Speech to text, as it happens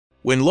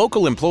When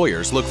local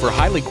employers look for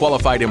highly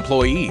qualified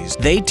employees,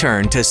 they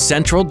turn to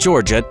Central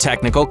Georgia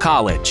Technical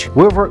College.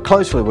 We've worked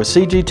closely with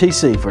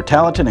CGTC for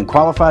talented and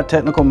qualified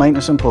technical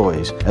maintenance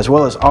employees, as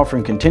well as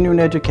offering continuing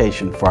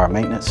education for our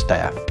maintenance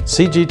staff.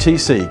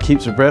 CGTC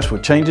keeps abreast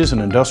with changes in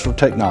industrial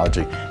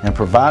technology and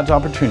provides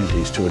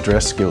opportunities to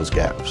address skills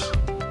gaps.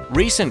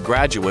 Recent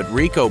graduate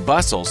Rico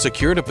Bussell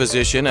secured a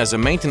position as a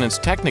maintenance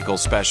technical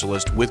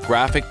specialist with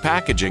graphic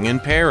packaging in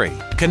Perry.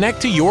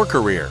 Connect to your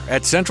career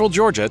at Central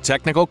Georgia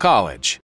Technical College.